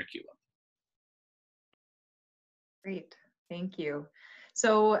curriculum. Great, thank you.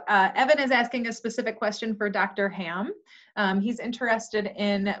 So Evan is asking a specific question for Dr. Ham. He's interested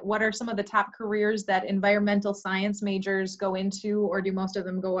in what are some of the top careers that environmental science majors go into, or do most of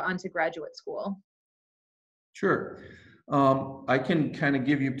them go on to graduate school? Sure. I can kind of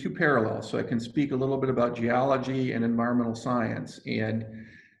give you two parallels. So I can speak a little bit about geology and environmental science. And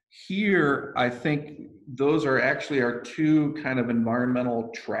here, I think those are actually our two kind of environmental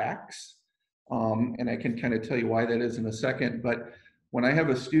tracks. And I can kind of tell you why that is in a second. But when I have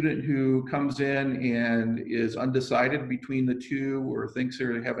a student who comes in and is undecided between the two, or thinks they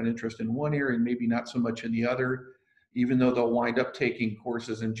have an interest in one area and maybe not so much in the other, even though they'll wind up taking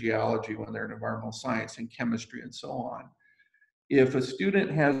courses in geology when they're in environmental science and chemistry and so on. If a student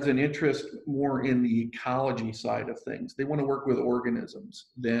has an interest more in the ecology side of things, they want to work with organisms,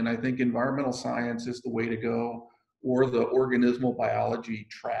 then I think environmental science is the way to go, or the organismal biology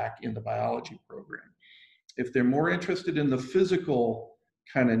track in the biology program. If they're more interested in the physical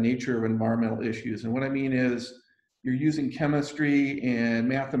kind of nature of environmental issues, and what I mean is you're using chemistry and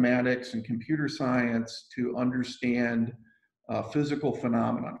mathematics and computer science to understand physical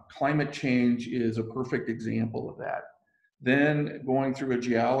phenomena. Climate change is a perfect example of that. Then going through a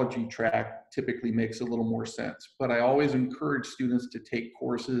geology track typically makes a little more sense. But I always encourage students to take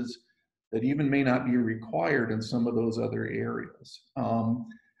courses that even may not be required in some of those other areas.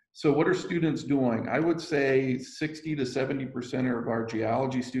 So what are students doing? I would say 60 to 70% of our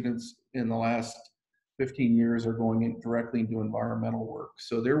geology students in the last 15 years are going in directly into environmental work.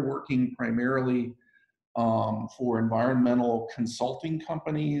 So they're working primarily for environmental consulting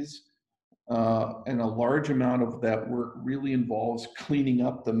companies, and a large amount of that work really involves cleaning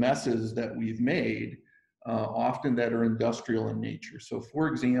up the messes that we've made, often that are industrial in nature. So for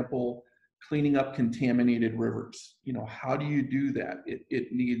example, cleaning up contaminated rivers. How do you do that?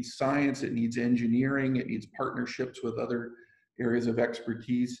 It needs science, it needs engineering, it needs partnerships with other areas of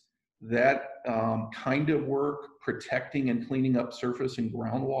expertise. That kind of work, protecting and cleaning up surface and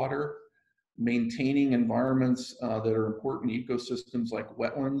groundwater, maintaining environments that are important ecosystems like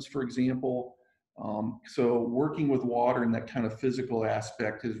wetlands, for example. So working with water and that kind of physical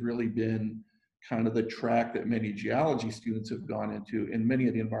aspect has really been kind of the track that many geology students have gone into, and many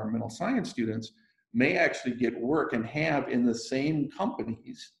of the environmental science students may actually get work and have in the same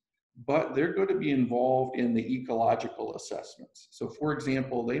companies, but they're going to be involved in the ecological assessments. So for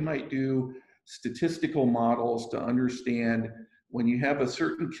example, they might do statistical models to understand when you have a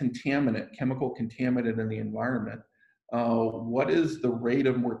certain contaminant, chemical contaminant in the environment, what is the rate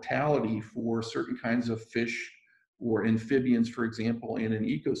of mortality for certain kinds of fish or amphibians, for example, in an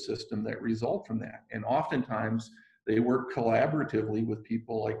ecosystem that result from that. And oftentimes they work collaboratively with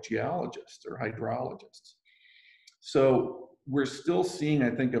people like geologists or hydrologists. So we're still seeing,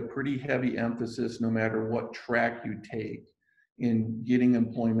 I think, a pretty heavy emphasis, no matter what track you take, in getting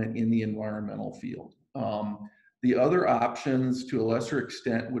employment in the environmental field. The other options, to a lesser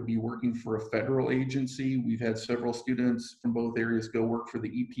extent, would be working for a federal agency. We've had several students from both areas go work for the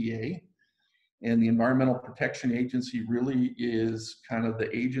EPA. And the Environmental Protection Agency really is kind of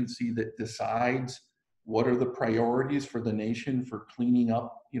the agency that decides what are the priorities for the nation for cleaning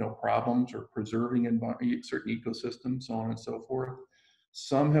up, problems or preserving certain ecosystems, so on and so forth.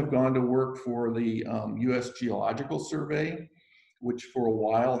 Some have gone to work for the U.S. Geological Survey, which for a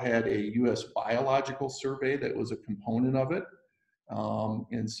while had a U.S. Biological Survey that was a component of it.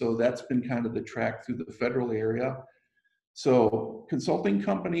 And so that's been kind of the track through the federal area. So consulting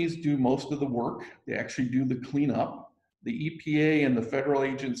companies do most of the work. They actually do the cleanup. The EPA and the federal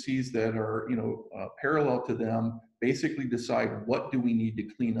agencies that are, parallel to them basically decide what do we need to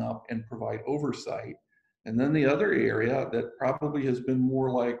clean up and provide oversight. And then the other area that probably has been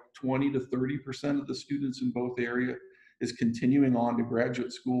more like 20 to 30% of the students in both areas is continuing on to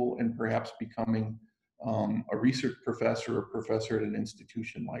graduate school and perhaps becoming a research professor or professor at an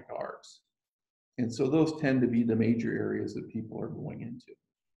institution like ours. And so those tend to be the major areas that people are going into.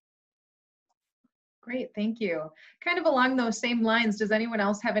 Great, thank you. Kind of along those same lines, does anyone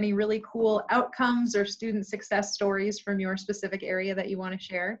else have any really cool outcomes or student success stories from your specific area that you want to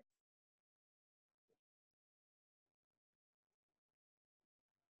share?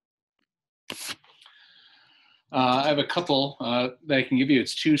 I have a couple that I can give you.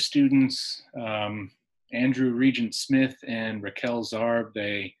 It's two students, Andrew Regent Smith and Raquel Zarb.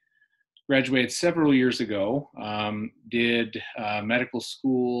 They graduated several years ago, did medical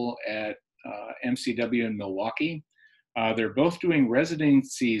school at MCW in Milwaukee. They're both doing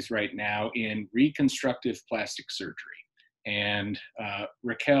residencies right now in reconstructive plastic surgery. And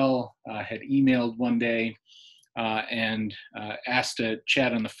Raquel had emailed one day and asked to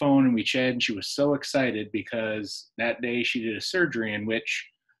chat on the phone, and we chatted, and she was so excited because that day she did a surgery in which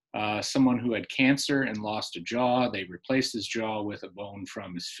someone who had cancer and lost a jaw, they replaced his jaw with a bone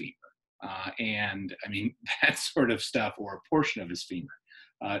from his femur. And I mean, that sort of stuff, or a portion of his femur,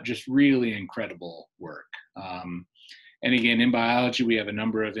 just really incredible work. And again, in biology, we have a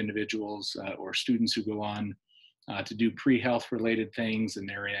number of individuals or students who go on to do pre-health related things, and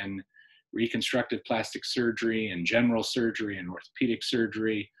they're in reconstructive plastic surgery and general surgery and orthopedic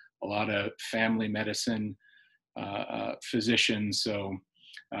surgery, a lot of family medicine physicians. So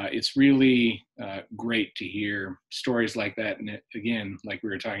it's really great to hear stories like that. And again, like we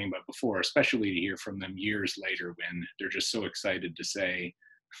were talking about before, especially to hear from them years later when they're just so excited to say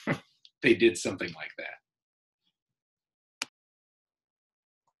they did something like that.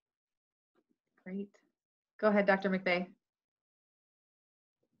 Great. Go ahead, Dr. McVeigh.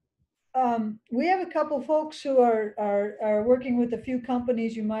 We have a couple folks who are working with a few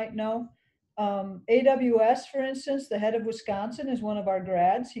companies you might know. AWS, for instance, the head of Wisconsin, is one of our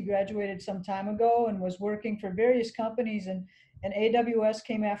grads. He graduated some time ago and was working for various companies, and AWS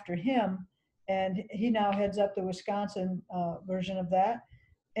came after him, and he now heads up the Wisconsin version of that.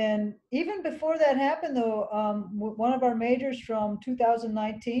 And even before that happened, though, one of our majors from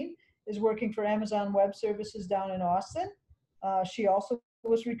 2019 is working for Amazon Web Services down in Austin. She also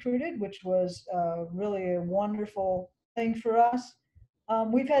was recruited, which was really a wonderful thing for us.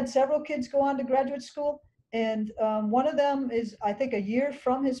 We've had several kids go on to graduate school, and one of them is, I think, a year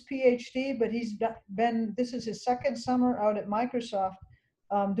from his PhD, but he's been, this is his second summer out at Microsoft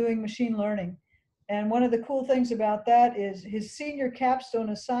doing machine learning. And one of the cool things about that is his senior capstone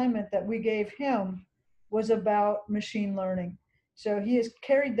assignment that we gave him was about machine learning. So he has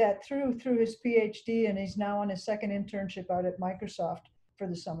carried that through his PhD, and he's now on his second internship out at Microsoft for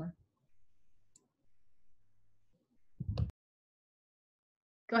the summer.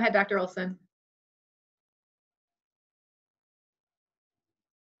 Go ahead, Dr. Olson.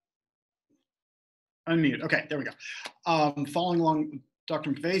 Unmute. Okay, there we go. Following along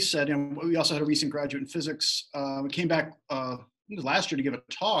Dr. McVeigh said, and we also had a recent graduate in physics. We came back last year to give a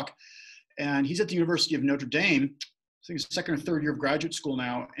talk, and he's at the University of Notre Dame. I think it's second or third year of graduate school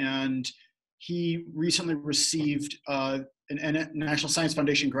now, and he recently received a National Science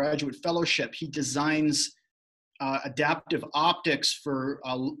Foundation graduate fellowship. He designs adaptive optics for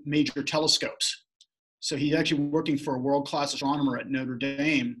major telescopes. So he's actually working for a world-class astronomer at Notre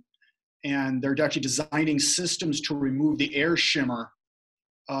Dame, and they're actually designing systems to remove the air shimmer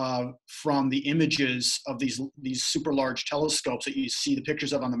from the images of these super large telescopes that you see the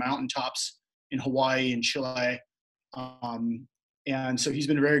pictures of on the mountaintops in Hawaii and Chile. And so he's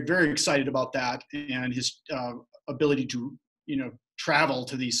been very, very excited about that, and his ability to, travel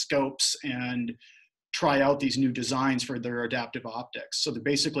to these scopes and try out these new designs for their adaptive optics. So they're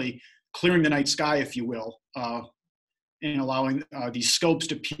basically clearing the night sky, if you will, and allowing these scopes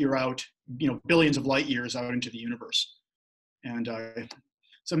to peer out, billions of light years out into the universe. And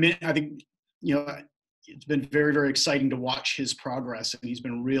so I think, it's been very, very exciting to watch his progress, and he's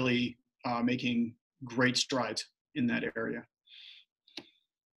been really making great strides in that area.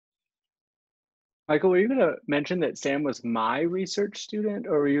 Michael, were you going to mention that Sam was my research student,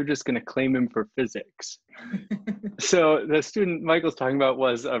 or were you just going to claim him for physics? So the student Michael's talking about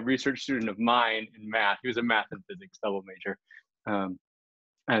was a research student of mine in math. He was a math and physics double major.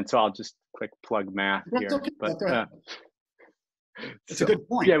 And so I'll just quick plug math here. Okay. But, It's a good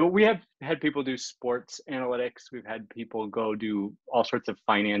point. Yeah, but we have had people do sports analytics. We've had people go do all sorts of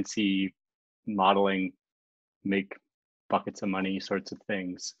financy modeling, make buckets of money sorts of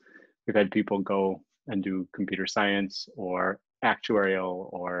things. We've had people go and do computer science or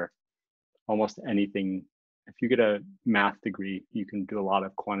actuarial or almost anything. If you get a math degree, you can do a lot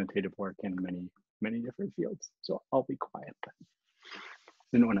of quantitative work in many, many different fields. So I'll be quiet.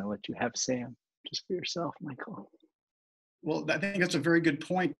 Didn't want to let you have Sam just for yourself, Michael. Well, I think that's a very good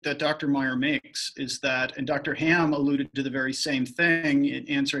point that Dr. Meyer makes, is that, and Dr. Ham alluded to the very same thing in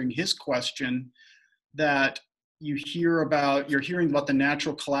answering his question, that you're hearing about the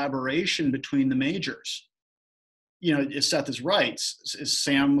natural collaboration between the majors. Seth is right,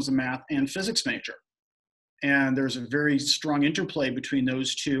 Sam was a math and physics major. And there's a very strong interplay between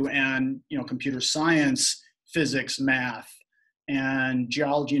those two and, computer science, physics, math, and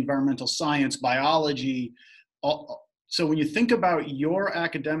geology, environmental science, biology. So when you think about your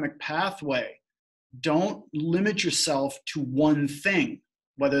academic pathway, don't limit yourself to one thing,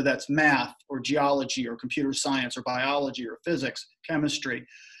 whether that's math or geology or computer science or biology or physics, chemistry.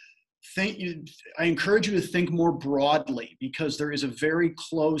 I encourage you to think more broadly, because there is a very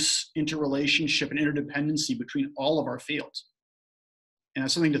close interrelationship and interdependency between all of our fields. And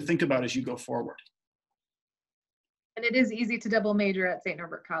that's something to think about as you go forward. And it is easy to double major at St.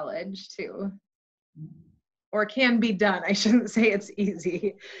 Norbert College too. Or can be done. I shouldn't say it's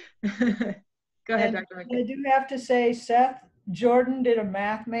easy. Go ahead, Dr. McVeigh. I do have to say, Seth, Jordan did a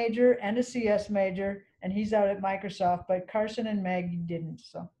math major and a CS major, and he's out at Microsoft, but Carson and Meg didn't.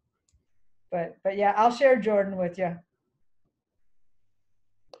 So, but yeah, I'll share Jordan with you.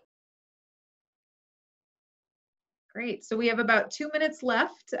 Great. So we have about 2 minutes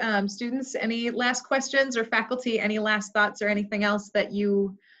left. Students, any last questions, or faculty, any last thoughts or anything else that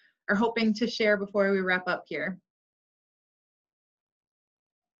you are hoping to share before we wrap up here?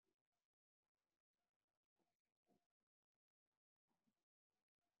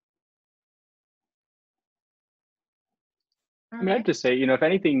 I have to say, if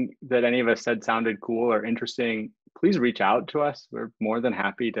anything that any of us said sounded cool or interesting, please reach out to us. We're more than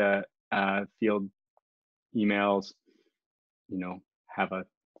happy to field emails, have a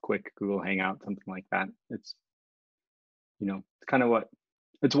quick Google Hangout, something like that. It's, it's kind of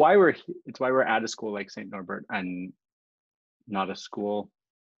it's why we're at a school like St. Norbert and not a school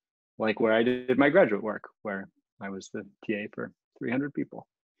like where I did my graduate work, where I was the TA for 300 people.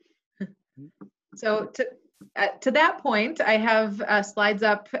 So to that point, I have slides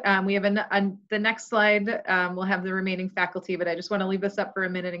up. We have the next slide. We'll have the remaining faculty, but I just want to leave this up for a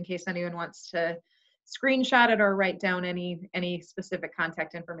minute in case anyone wants to screenshot it or write down any specific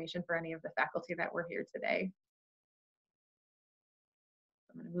contact information for any of the faculty that were here today.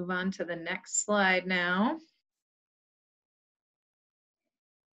 I'm going to move on to the next slide now.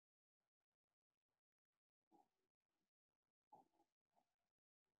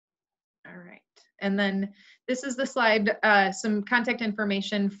 All right. And then this is the slide, some contact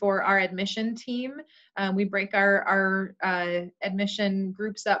information for our admission team. We break our admission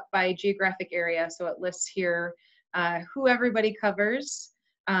groups up by geographic area. So it lists here who everybody covers.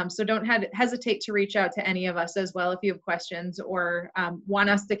 So don't hesitate to reach out to any of us as well if you have questions or want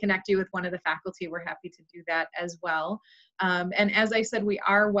us to connect you with one of the faculty. We're happy to do that as well. And as I said, we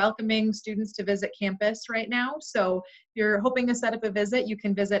are welcoming students to visit campus right now. So if you're hoping to set up a visit, you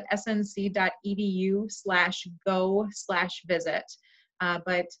can visit snc.edu/go/visit.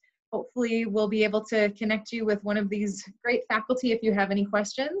 But hopefully we'll be able to connect you with one of these great faculty if you have any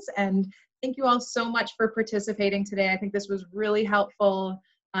questions. And thank you all so much for participating today. I think this was really helpful,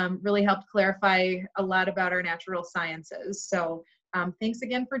 really helped clarify a lot about our natural sciences. So thanks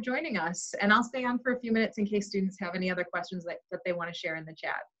again for joining us. And I'll stay on for a few minutes in case students have any other questions that they want to share in the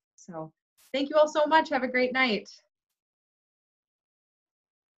chat. So thank you all so much. Have a great night.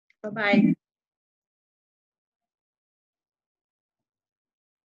 Bye-bye.